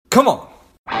Come on.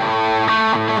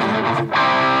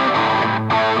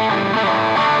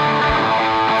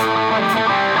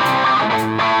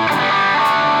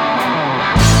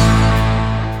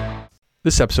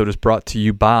 This episode is brought to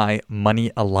you by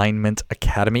Money Alignment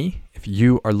Academy. If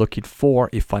you are looking for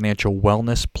a financial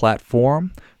wellness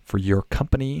platform for your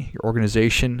company, your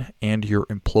organization, and your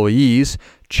employees,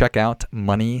 check out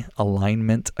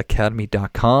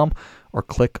moneyalignmentacademy.com or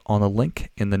click on the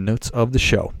link in the notes of the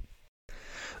show.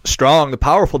 Strong, the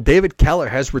powerful David Keller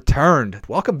has returned.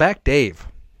 Welcome back, Dave.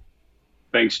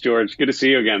 Thanks, George. Good to see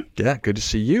you again. Yeah, good to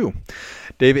see you.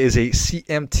 Dave is a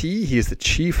CMT. He is the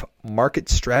Chief Market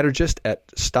Strategist at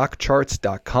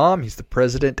StockCharts.com. He's the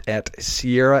president at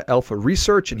Sierra Alpha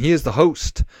Research, and he is the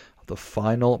host of the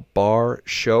Final Bar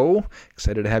Show.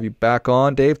 Excited to have you back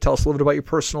on. Dave, tell us a little bit about your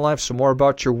personal life, some more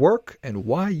about your work, and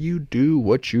why you do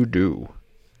what you do.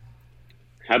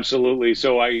 Absolutely.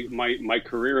 So my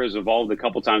career has evolved a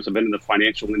couple times. I've been in the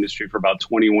financial industry for about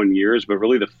 21 years, but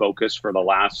really the focus for the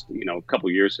last couple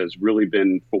years has really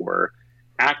been for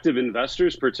active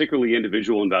investors, particularly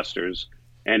individual investors,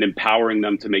 and empowering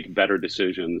them to make better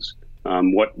decisions.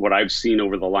 What I've seen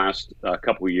over the last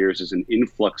couple of years is an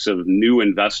influx of new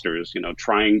investors,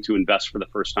 trying to invest for the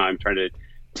first time, trying to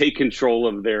take control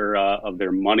of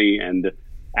their money and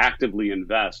actively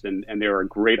invest. And there are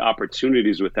great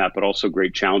opportunities with that, but also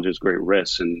great challenges, great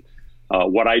risks. And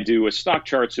what I do with Stock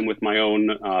Charts and with my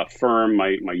own firm,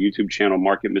 my YouTube channel,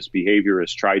 Market Misbehavior,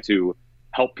 is try to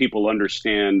help people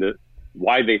understand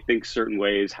why they think certain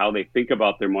ways, how they think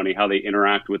about their money, how they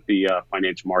interact with the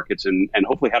financial markets, and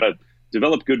hopefully how to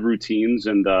develop good routines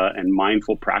and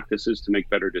mindful practices to make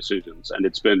better decisions. And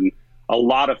it's been a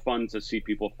lot of fun to see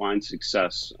people find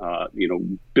success,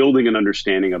 building an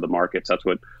understanding of the markets. That's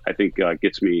what I think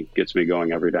gets me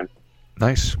going every day.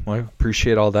 Nice. Well, I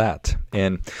appreciate all that.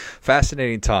 And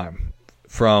fascinating time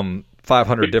from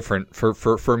 500 different,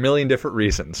 for a million different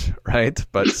reasons, right?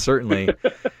 But certainly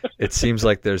it seems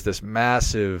like there's this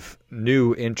massive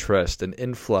new interest and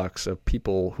influx of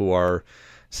people who are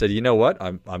said, you know what,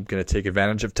 I'm going to take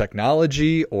advantage of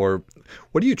technology. Or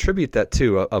what do you attribute that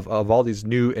to, of all these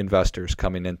new investors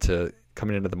coming into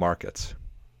the markets?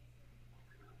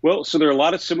 Well, so there are a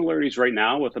lot of similarities right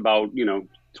now with about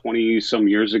 20 some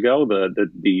years ago,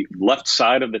 the left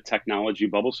side of the technology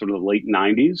bubble, sort of the late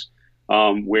 90s,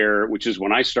 which is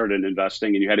when I started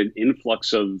investing, and you had an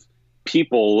influx of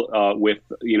people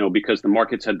because the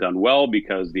markets had done well,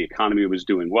 because the economy was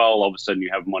doing well. All of a sudden,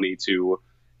 you have money to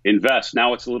invest.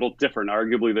 Now it's a little different.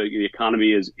 Arguably, the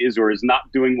economy is or is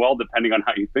not doing well, depending on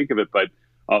how you think of it. But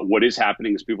what is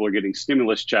happening is people are getting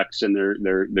stimulus checks, and they're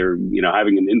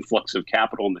having an influx of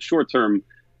capital in the short term,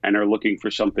 and are looking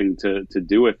for something to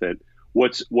do with it.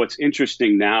 What's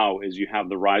interesting now is you have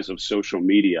the rise of social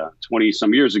media. 20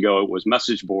 some years ago, it was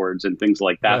message boards and things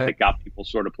like that that got people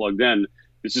sort of plugged in.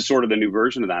 This is sort of the new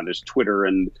version of that. There's Twitter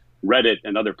and Reddit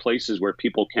and other places where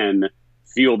people can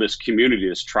feel this community,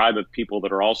 this tribe of people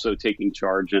that are also taking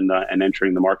charge and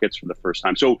entering the markets for the first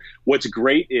time. So what's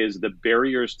great is the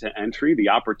barriers to entry, the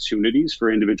opportunities for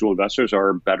individual investors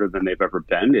are better than they've ever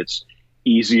been. It's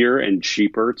easier and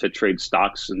cheaper to trade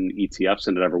stocks and ETFs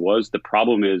than it ever was. The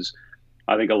problem is,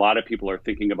 I think a lot of people are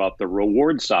thinking about the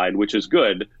reward side, which is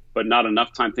good, but not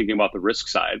enough time thinking about the risk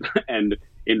side. And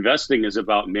investing is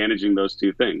about managing those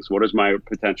two things. What is my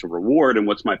potential reward and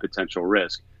what's my potential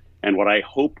risk? And what I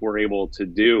hope we're able to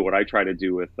do, what I try to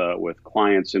do with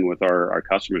clients and with our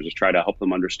customers, is try to help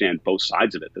them understand both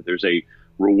sides of it, that there's a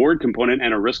reward component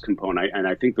and a risk component. And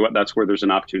I think that's where there's an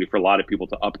opportunity for a lot of people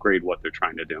to upgrade what they're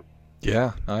trying to do.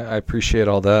 Yeah, I appreciate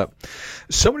all that.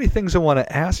 So many things I want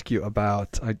to ask you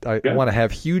about. I want to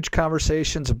have huge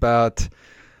conversations about,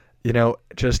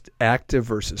 just active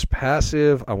versus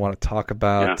passive. I want to talk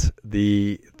about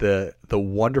the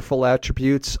wonderful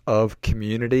attributes of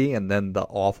community, and then the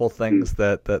awful things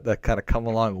that kind of come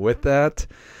along with that.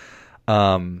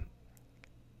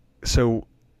 So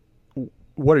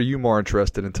what are you more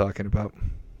interested in talking about?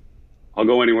 I'll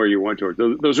go anywhere you want, George.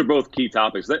 Those are both key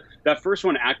topics. That first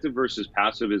one, active versus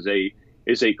passive, is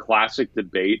a classic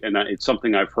debate, and it's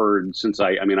something I've heard since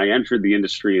I entered the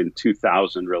industry in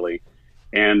 2000, really.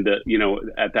 And,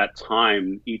 at that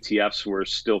time, ETFs were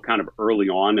still kind of early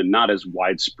on and not as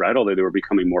widespread, although they were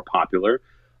becoming more popular.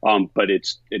 But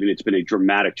it's been a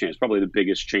dramatic change, probably the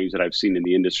biggest change that I've seen in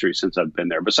the industry since I've been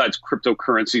there, besides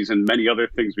cryptocurrencies and many other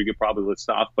things we could probably list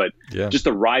off. But just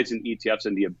the rise in ETFs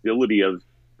and the ability of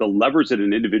the levers that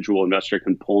an individual investor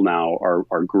can pull now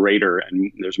are greater,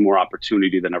 and there's more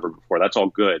opportunity than ever before. That's all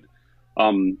good.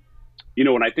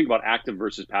 When I think about active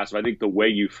versus passive, I think the way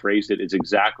you phrased it is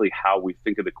exactly how we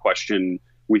think of the question.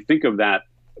 We think of that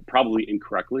probably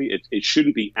incorrectly. It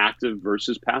shouldn't be active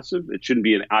versus passive. It shouldn't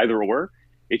be an either or.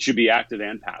 It should be active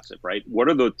and passive, right? What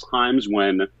are the times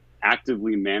when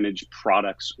actively managed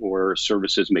products or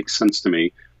services make sense to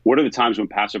me? What are the times when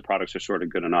passive products are sort of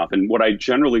good enough? And what I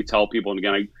generally tell people, and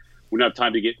again, we don't have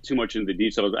time to get too much into the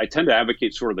details, I tend to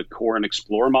advocate sort of the core and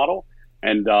explore model.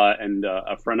 And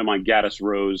a friend of mine, Gaddis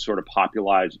Rose, sort of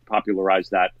popularized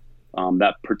that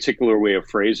that particular way of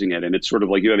phrasing it. And it's sort of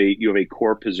like you have a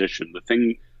core position,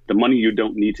 the money you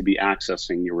don't need to be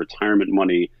accessing, your retirement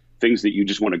money, things that you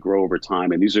just want to grow over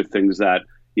time. And these are things that,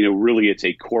 really it's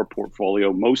a core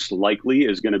portfolio. Most likely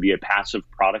is going to be a passive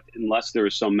product unless there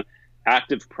is some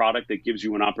active product that gives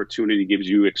you an opportunity, gives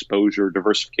you exposure,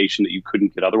 diversification that you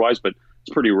couldn't get otherwise, but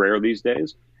it's pretty rare these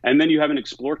days. And then you have an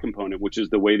explore component, which is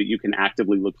the way that you can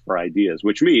actively look for ideas,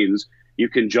 which means you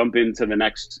can jump into the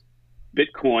next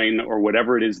Bitcoin or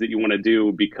whatever it is that you want to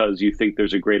do because you think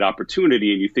there's a great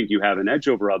opportunity and you think you have an edge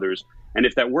over others. And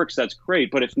if that works, that's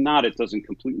great. But if not, it doesn't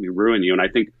completely ruin you. And I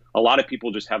think a lot of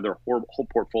people just have their whole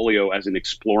portfolio as an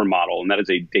explore model, and that is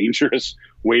a dangerous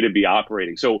way to be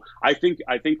operating. So I think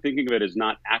thinking of it as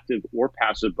not active or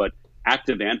passive, but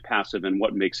active and passive, and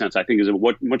what makes sense, I think, is a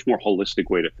much more holistic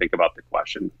way to think about the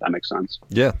question. If that makes sense.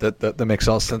 Yeah, that makes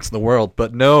all sense in the world.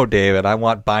 But no, David, I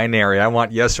want binary. I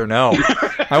want yes or no.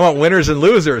 I want winners and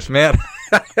losers, man.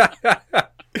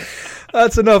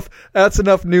 That's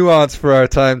enough nuance for our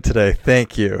time today.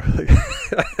 Thank you.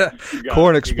 Core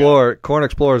and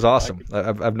explore is awesome.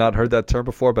 I've not heard that term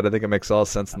before, but I think it makes all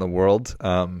sense in the world.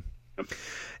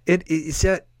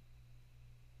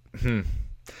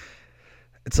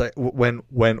 It's like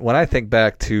when I think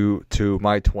back to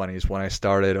my 20s, when I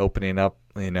started opening up,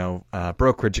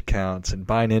 brokerage accounts and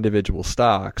buying individual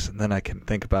stocks, and then I can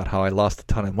think about how I lost a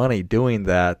ton of money doing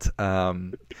that.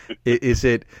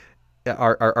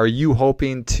 Are you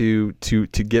hoping to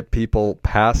get people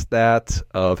past that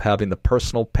of having the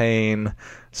personal pain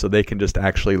so they can just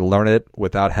actually learn it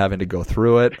without having to go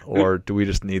through it, or do we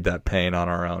just need that pain on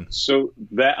our own? So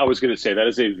that I was going to say that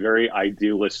is a very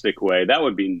idealistic way. That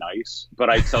would be nice, but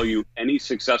I tell you, any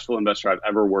successful investor I've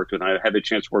ever worked with, and I had the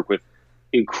chance to work with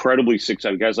incredibly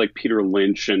successful guys like Peter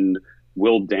Lynch and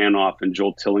Will Danoff and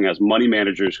Joel Tillinghast, money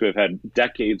managers who have had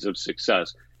decades of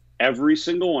success. Every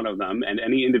single one of them, and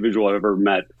any individual I've ever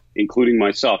met, including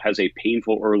myself, has a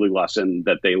painful early lesson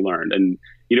that they learned. And,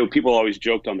 people always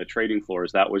joked on the trading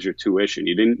floors, that was your tuition.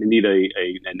 You didn't need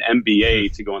an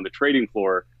MBA to go on the trading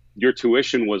floor. Your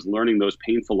tuition was learning those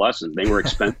painful lessons. They were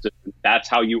expensive. That's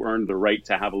how you earned the right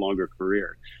to have a longer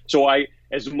career. So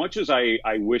as much as I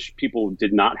wish people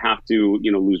did not have to,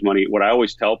 lose money, what I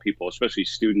always tell people, especially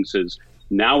students, is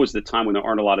now is the time when there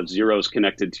aren't a lot of zeros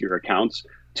connected to your accounts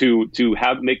to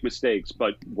make mistakes.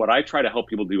 But what I try to help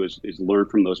people do is learn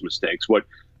from those mistakes. What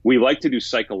we like to do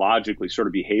psychologically, sort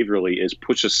of behaviorally, is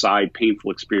push aside painful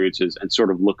experiences and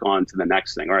sort of look on to the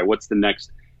next thing. All right, what's the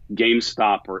next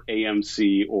GameStop or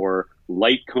AMC or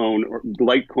Litecoin or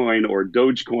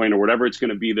Dogecoin or whatever it's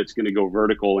going to be that's going to go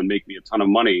vertical and make me a ton of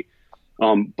money.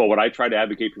 But what I try to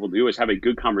advocate people to do is have a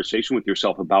good conversation with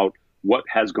yourself about what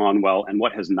has gone well and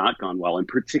what has not gone well, and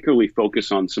particularly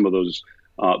focus on some of those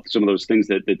things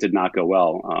that did not go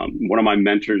well. One of my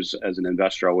mentors as an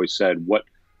investor always said,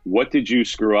 what did you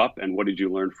screw up and what did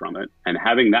you learn from it? And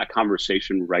having that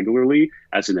conversation regularly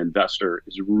as an investor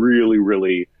is really,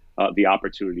 really the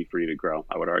opportunity for you to grow,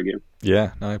 I would argue.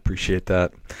 Yeah, no, I appreciate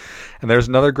that. And there's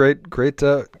another great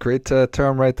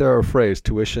term right there, or phrase: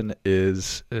 tuition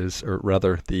is, or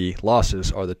rather, the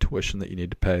losses are the tuition that you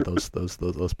need to pay.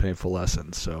 Those painful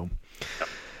lessons. So.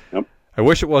 Yep. I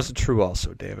wish it wasn't true,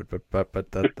 also, David, but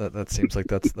that seems like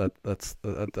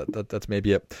that's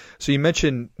maybe it. So you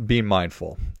mentioned being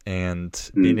mindful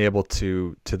and being able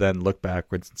to then look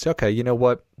backwards and say, okay, you know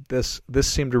what, this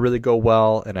seemed to really go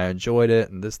well, and I enjoyed it,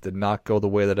 and this did not go the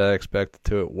way that I expected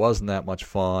to. It wasn't that much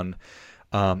fun.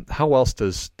 How else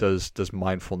does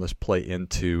mindfulness play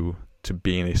into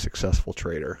being a successful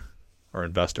trader or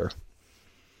investor?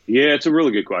 Yeah, it's a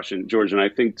really good question, George, and I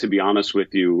think, to be honest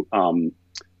with you,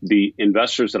 the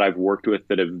investors that I've worked with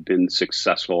that have been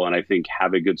successful and I think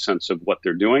have a good sense of what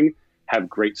they're doing have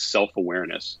great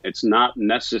self-awareness. It's not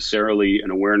necessarily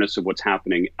an awareness of what's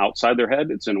happening outside their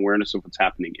head. It's an awareness of what's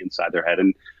happening inside their head.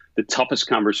 And the toughest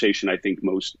conversation I think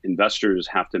most investors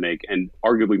have to make, and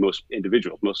arguably most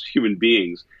individuals, most human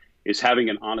beings, is having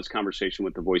an honest conversation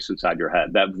with the voice inside your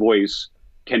head. That voice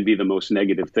can be the most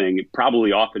negative thing. It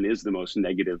probably often is the most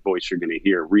negative voice you're going to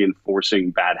hear, reinforcing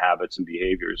bad habits and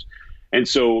behaviors. And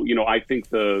so, I think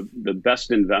the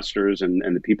best investors and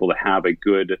the people that have a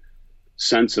good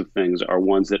sense of things are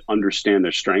ones that understand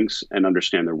their strengths and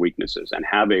understand their weaknesses and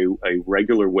have a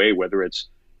regular way, whether it's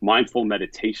mindful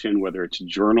meditation, whether it's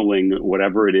journaling,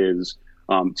 whatever it is,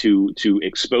 to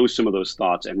expose some of those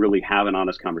thoughts and really have an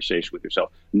honest conversation with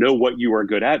yourself. Know what you are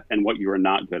good at and what you are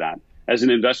not good at. As an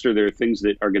investor, there are things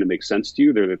that are going to make sense to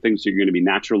you. There are the things that you're going to be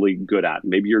naturally good at.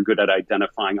 Maybe you're good at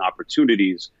identifying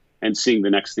opportunities and seeing the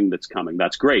next thing that's coming.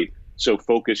 That's great. So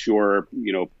focus your,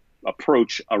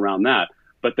 approach around that.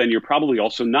 But then you're probably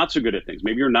also not so good at things.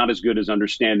 Maybe you're not as good as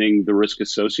understanding the risk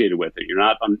associated with it. You're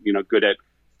not, good at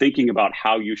thinking about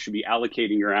how you should be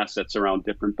allocating your assets around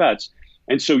different bets.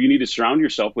 And so you need to surround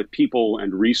yourself with people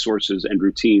and resources and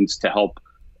routines to help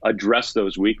address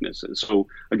those weaknesses. So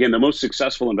again, the most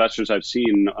successful investors I've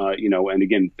seen, and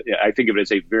again, I think of it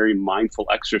as a very mindful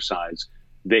exercise.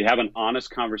 They have an honest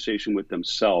conversation with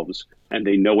themselves, and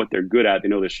they know what they're good at. They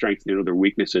know their strengths, they know their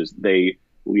weaknesses. They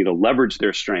leverage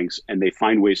their strengths, and they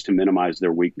find ways to minimize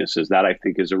their weaknesses. That, I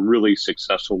think, is a really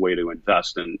successful way to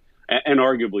invest and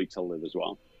arguably to live as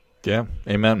well. Yeah,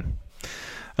 amen.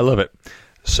 I love it.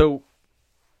 So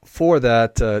for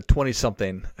that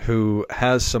 20-something who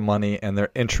has some money and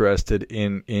they're interested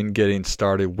in getting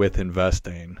started with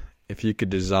investing, if you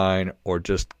could design or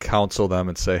just counsel them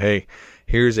and say, hey,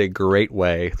 here's a great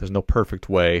way, there's no perfect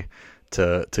way,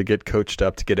 to get coached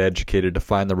up, to get educated, to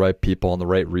find the right people and the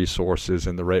right resources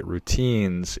and the right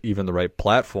routines, even the right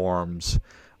platforms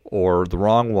or the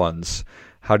wrong ones,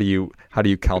 how do you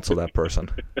counsel that person?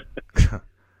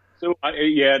 So,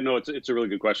 it's a really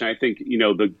good question. I think,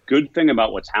 the good thing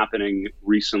about what's happening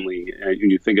recently,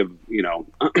 when you think of,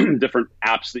 different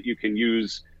apps that you can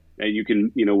use, you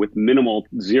can, with minimal,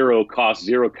 zero cost,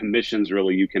 zero commissions,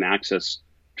 really, you can access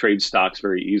trade stocks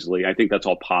very easily. I think that's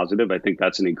all positive. I think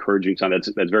that's an encouraging sign. That's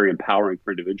very empowering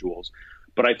for individuals.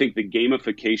 But I think the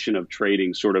gamification of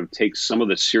trading sort of takes some of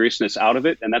the seriousness out of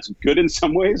it. And that's good in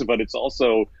some ways, but it's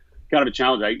also kind of a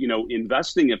challenge.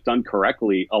 Investing, if done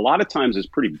correctly, a lot of times is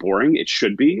pretty boring. It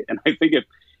should be. And I think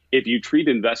if you treat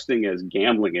investing as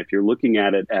gambling, if you're looking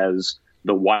at it as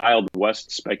the Wild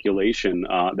West speculation,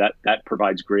 that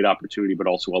provides great opportunity, but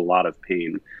also a lot of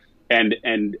pain.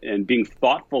 And being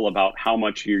thoughtful about how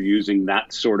much you're using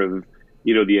that sort of,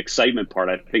 the excitement part.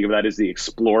 I think of that as the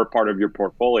explore part of your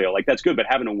portfolio. Like, that's good, but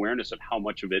have an awareness of how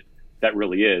much of it that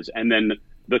really is. And then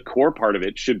the core part of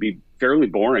it should be fairly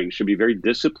boring, should be very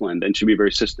disciplined, and should be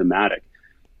very systematic.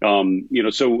 There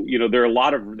are a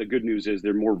lot of, the good news is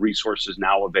there are more resources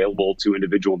now available to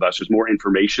individual investors, more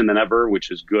information than ever, which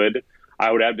is good.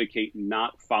 I would advocate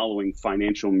not following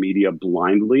financial media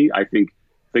blindly. I think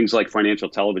things like financial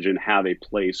television have a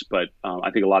place, but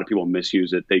I think a lot of people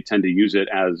misuse it. They tend to use it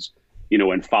as,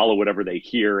 and follow whatever they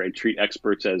hear and treat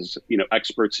experts as,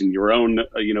 experts in your own,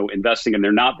 investing, and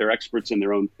they're not. They're experts in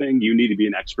their own thing. You need to be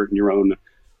an expert in your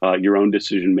own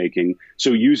decision making.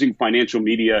 So using financial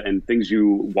media and things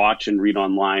you watch and read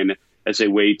online as a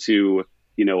way to,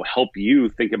 help you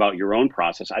think about your own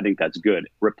process, I think that's good.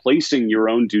 Replacing your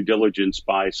own due diligence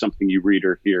by something you read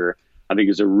or hear, I think,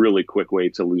 is a really quick way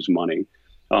to lose money.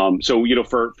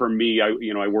 For me,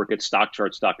 I work at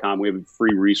stockcharts.com. We have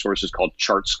free resources called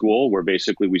Chart School, where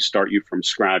basically we start you from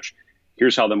scratch.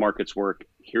 Here's how the markets work.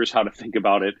 Here's how to think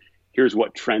about it. Here's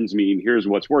what trends mean. Here's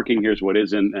what's working. Here's what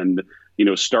isn't. And,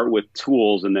 start with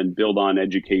tools and then build on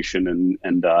education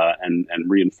and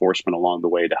reinforcement along the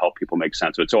way to help people make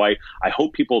sense of it. So I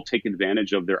hope people take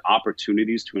advantage of their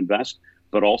opportunities to invest,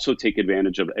 but also take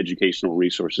advantage of educational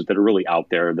resources that are really out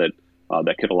there that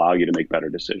could allow you to make better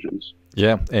decisions.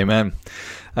 Yeah, amen.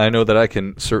 I know that I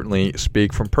can certainly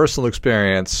speak from personal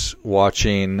experience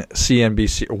watching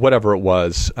CNBC or whatever it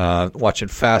was, watching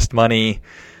Fast Money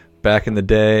back in the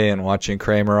day and watching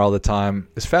Kramer all the time.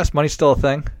 Is Fast Money still a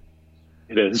thing?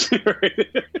 It is.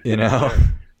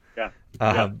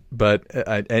 Yeah. But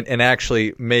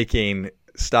actually making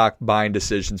stock buying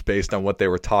decisions based on what they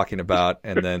were talking about,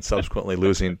 and then subsequently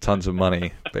losing tons of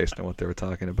money based on what they were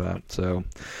talking about. So,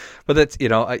 but that's,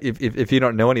 if you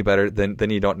don't know any better, then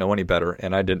you don't know any better.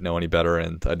 And I didn't know any better,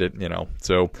 and I didn't,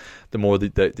 so the more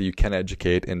that you can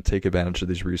educate and take advantage of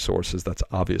these resources, that's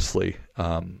obviously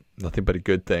nothing but a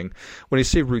good thing. When you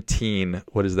say routine,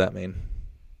 what does that mean?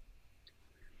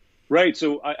 Right.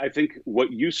 So I think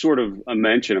what you sort of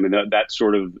mentioned, that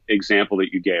sort of example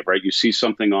that you gave, right? You see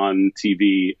something on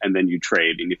TV and then you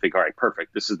trade and you think, all right,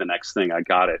 perfect. This is the next thing. I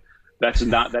got it. That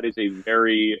is a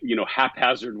very,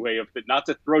 haphazard way of it, not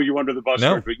to throw you under the bus,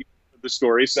 but you know the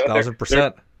story. So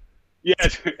 1,000%. Yeah.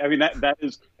 That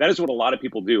is what a lot of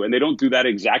people do. And they don't do that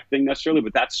exact thing necessarily,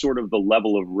 but that's sort of the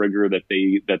level of rigor that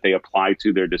they apply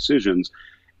to their decisions.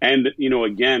 And,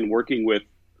 again, working with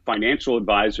financial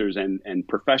advisors and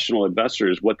professional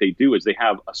investors, what they do is they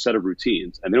have a set of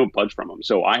routines and they don't budge from them.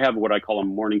 So I have what I call a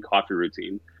morning coffee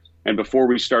routine. And before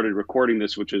we started recording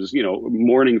this, which is,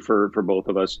 morning for both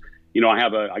of us,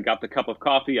 I got the cup of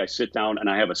coffee, I sit down and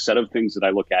I have a set of things that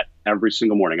I look at every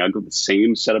single morning. I go the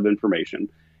same set of information.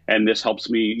 And this helps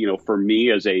me, for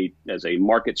me as a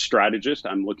market strategist,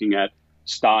 I'm looking at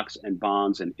stocks and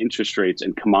bonds and interest rates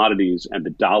and commodities and the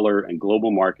dollar and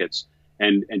global markets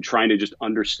and trying to just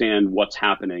understand what's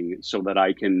happening so that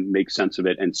I can make sense of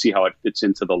it and see how it fits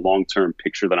into the long-term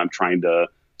picture that I'm trying to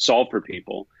solve for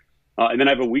people. And then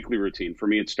I have a weekly routine. For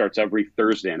me, it starts every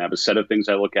Thursday, and I have a set of things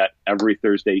I look at every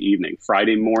Thursday evening.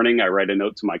 Friday morning, I write a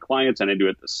note to my clients, and I do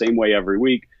it the same way every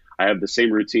week. I have the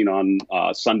same routine on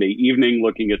Sunday evening,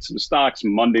 looking at some stocks,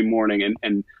 Monday morning,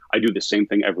 and I do the same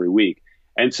thing every week.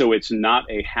 And so it's not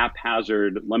a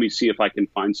haphazard, let me see if I can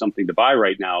find something to buy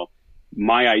right now.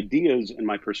 My ideas and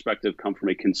my perspective come from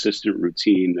a consistent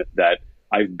routine that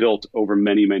I've built over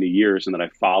many, many years and that I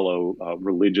follow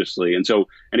religiously. And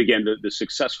again, the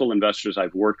successful investors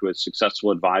I've worked with,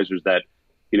 successful advisors that,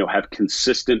 have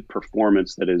consistent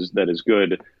performance that is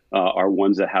good, are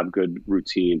ones that have good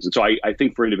routines. And so I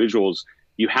think for individuals,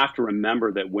 you have to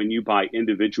remember that when you buy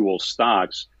individual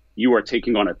stocks, you are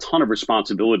taking on a ton of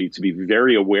responsibility to be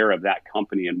very aware of that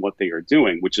company and what they are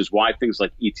doing, which is why things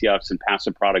like ETFs and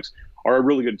passive products are a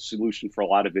really good solution for a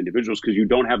lot of individuals, because you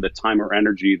don't have the time or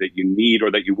energy that you need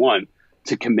or that you want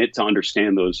to commit to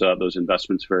understand those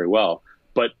investments very well.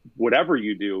 But whatever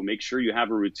you do, make sure you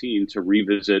have a routine to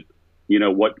revisit,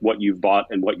 what you've bought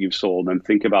and what you've sold, and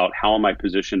think about, how am I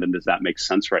positioned and does that make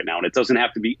sense right now? And it doesn't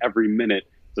have to be every minute,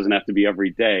 it doesn't have to be every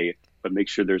day, but make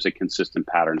sure there's a consistent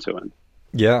pattern to it.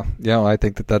 Yeah, I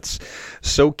think that's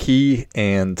so key,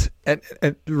 and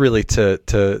really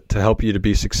to help you to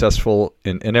be successful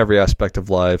in every aspect of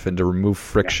life, and to remove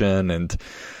friction and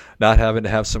not having to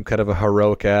have some kind of a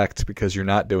heroic act because you're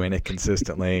not doing it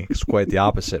consistently. It's quite the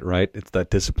opposite, right? It's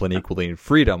that discipline equaling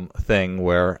freedom thing,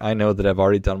 where I know that I've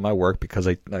already done my work because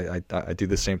I do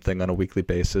the same thing on a weekly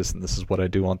basis, and this is what I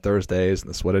do on Thursdays, and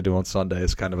this is what I do on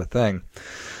Sundays, kind of a thing.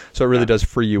 So it really does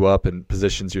free you up and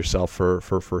positions yourself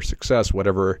for success,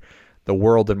 whatever the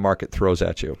world and market throws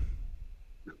at you.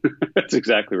 That's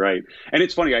exactly right. And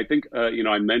it's funny, I think,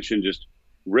 I mentioned just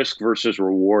risk versus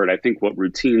reward. I think what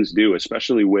routines do,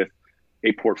 especially with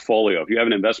a portfolio, if you have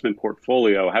an investment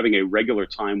portfolio, having a regular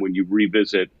time when you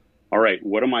revisit, all right,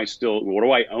 what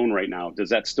do I own right now? Does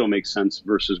that still make sense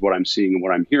versus what I'm seeing and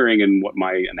what I'm hearing and what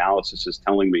my analysis is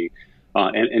telling me?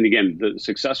 And again, the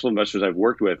successful investors I've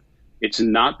worked with, it's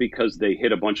not because they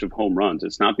hit a bunch of home runs.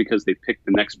 It's not because they picked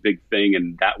the next big thing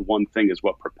and that one thing is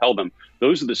what propelled them.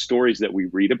 Those are the stories that we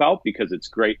read about because it's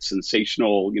great,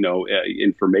 sensational,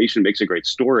 information, makes a great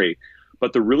story.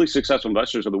 But the really successful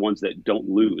investors are the ones that don't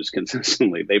lose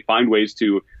consistently. They find ways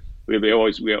to,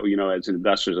 as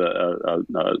investors,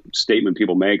 a statement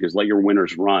people make is let your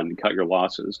winners run, cut your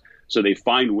losses. So they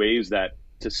find ways that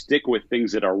to stick with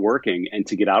things that are working and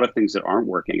to get out of things that aren't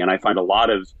working. And I find a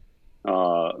lot of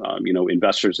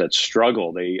investors that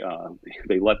struggle, they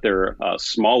let their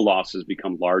small losses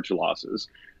become large losses.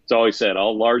 It's always said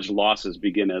all large losses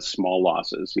begin as small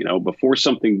losses. Before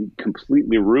something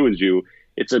completely ruins you,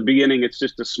 it's a beginning. It's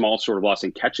just a small sort of loss,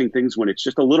 and catching things when it's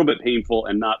just a little bit painful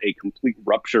and not a complete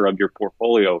rupture of your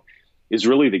portfolio is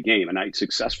really the game. And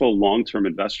successful long-term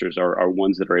investors are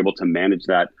ones that are able to manage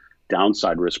that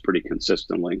downside risk pretty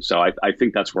consistently. So I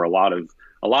think that's where a lot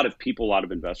of people, a lot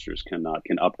of investors can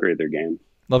upgrade their game.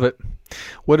 Love it.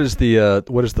 What does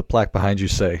the plaque behind you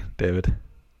say, David?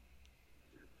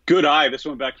 Good eye. This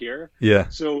one back here. Yeah.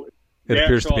 So it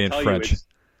appears to be in French.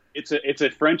 It's a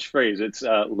French phrase. It's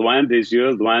loin des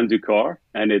yeux, loin du corps,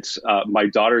 and it's my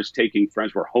daughter's taking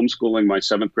French. We're homeschooling my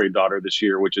 7th grade daughter this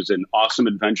year, which is an awesome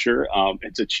adventure.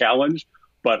 It's a challenge,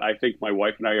 but I think my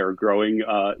wife and I are growing,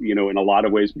 in a lot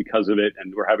of ways because of it,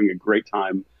 and we're having a great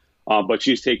time. But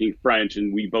she's taking French,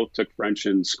 and we both took French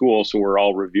in school, so we're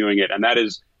all reviewing it. And that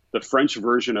is the French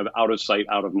version of out of sight,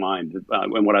 out of mind.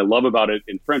 And what I love about it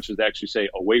in French is they actually say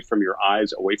away from your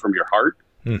eyes, away from your heart.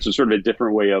 So sort of a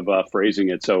different way of phrasing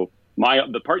it. So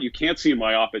the part you can't see in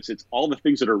my office, it's all the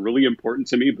things that are really important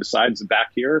to me besides the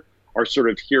back here are sort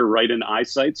of here right in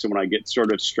eyesight. So when I get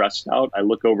sort of stressed out, I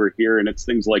look over here and it's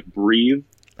things like breathe,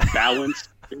 balance,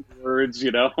 big words,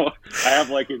 I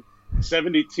have like a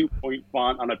 72-point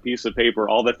font on a piece of paper,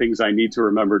 all the things I need to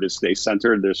remember to stay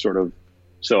centered. There's sort of,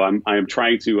 so I am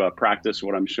trying to practice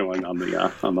what I'm showing on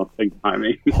the thing behind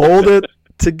me. Hold it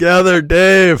together,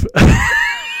 Dave.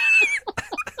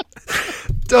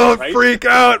 Don't freak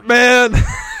out, man.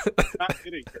 Not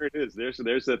kidding. Here it is.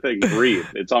 There's the thing. Breathe.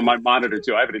 It's on my monitor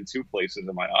too. I have it in 2 places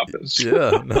in my office.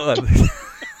 Yeah, no,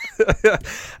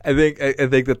 I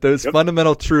think that those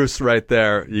fundamental truths right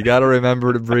there, you got to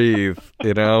remember to breathe,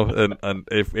 and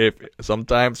if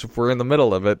sometimes if we're in the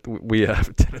middle of it, we have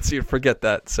a tendency to forget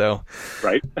that. So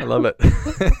right. I love it.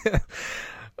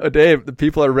 Oh, Dave, the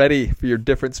people are ready for your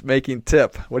difference making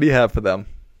tip. What do you have for them?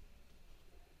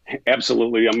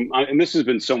 Absolutely. And this has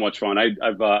been so much fun.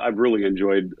 I've really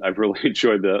enjoyed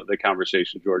the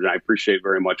conversation, George. And I appreciate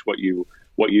very much what you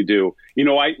do.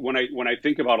 When I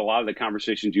think about a lot of the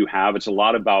conversations you have, it's a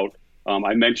lot about,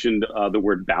 I mentioned the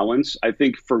word balance. I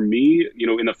think for me,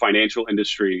 in the financial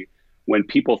industry, when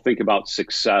people think about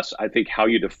success, I think how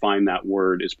you define that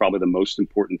word is probably the most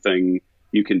important thing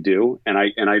you can do. And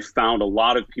I found a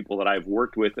lot of people that I've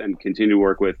worked with and continue to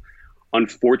work with,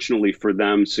 unfortunately for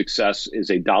them, success is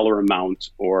a dollar amount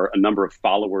or a number of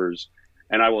followers.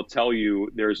 And I will tell you,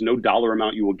 there's no dollar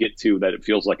amount you will get to that it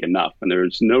feels like enough. And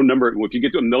there's no number. If you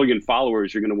get to 1 million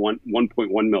followers, you're going to want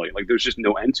 1.1 million. Like there's just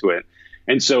no end to it.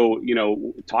 And so,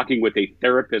 talking with a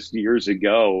therapist years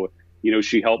ago,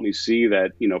 she helped me see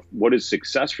that, what is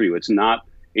success for you? It's not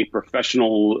a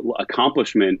professional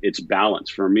accomplishment. It's balance.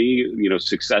 For me,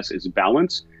 success is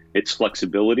balance. It's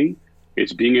flexibility.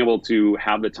 It's being able to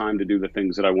have the time to do the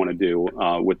things that I want to do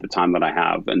with the time that I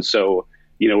have. And so,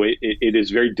 it is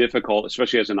very difficult,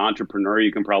 especially as an entrepreneur.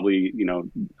 You can probably,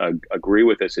 agree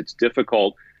with this. It's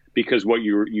difficult because what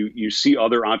you see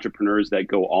other entrepreneurs that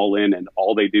go all in and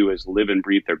all they do is live and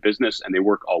breathe their business and they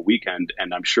work all weekend.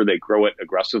 And I'm sure they grow it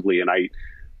aggressively. And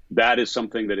that is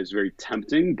something that is very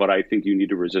tempting, but I think you need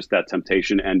to resist that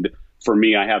temptation. And for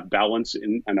me, I have balance,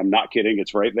 and I'm not kidding,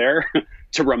 it's right there,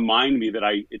 to remind me that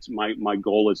it's my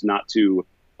goal is not to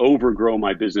overgrow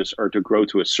my business or to grow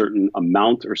to a certain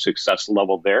amount or success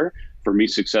level there. For me,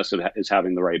 success is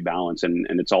having the right balance, and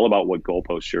it's all about what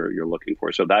goalposts you're looking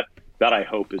for. So that I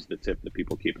hope is the tip that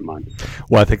people keep in mind.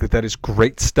 Well, I think that is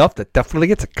great stuff. That definitely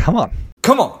gets it. Come on.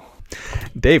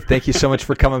 Dave, thank you so much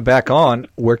for coming back on.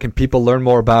 Where can people learn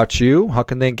more about you? How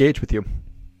can they engage with you?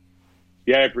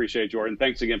 Yeah, I appreciate it, Jordan.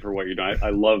 Thanks again for what you're doing. I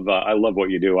love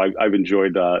what you do. I've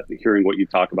enjoyed hearing what you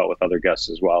talk about with other guests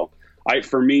as well.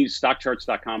 For me,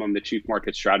 stockcharts.com, I'm the chief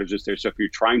market strategist there. So if you're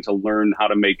trying to learn how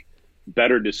to make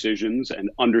better decisions and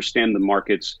understand the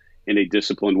markets in a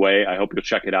disciplined way, I hope you'll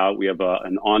check it out. We have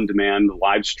an on-demand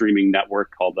live streaming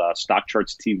network called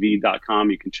stockchartstv.com.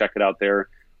 You can check it out there.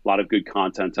 A lot of good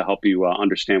content to help you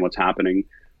understand what's happening.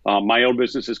 My own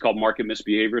business is called Market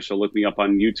Misbehavior, so look me up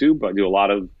on YouTube. I do a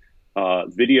lot of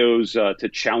videos to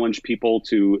challenge people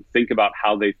to think about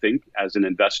how they think as an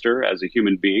investor, as a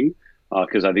human being,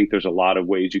 because I think there's a lot of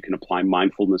ways you can apply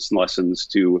mindfulness lessons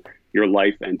to your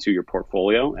life and to your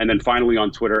portfolio. And then finally on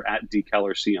Twitter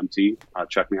 @DKellerCMT.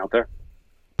 Check me out there.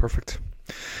 Perfect.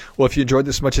 Well, if you enjoyed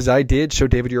this as much as I did, show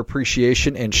David your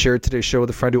appreciation and share today's show with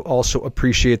a friend who also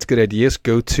appreciates good ideas.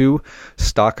 Go to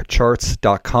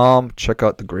stockcharts.com. Check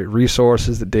out the great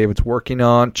resources that David's working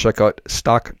on. Check out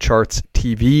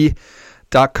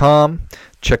stockchartstv.com.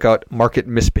 Check out Market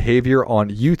Misbehavior on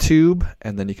YouTube.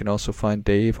 And then you can also find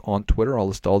Dave on Twitter. I'll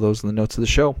list all those in the notes of the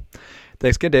show.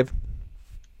 Thanks again, Dave.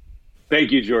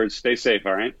 Thank you, George. Stay safe,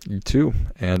 all right? You too.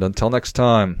 And until next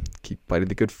time, keep fighting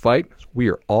the good fight. We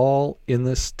are all in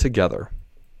this together.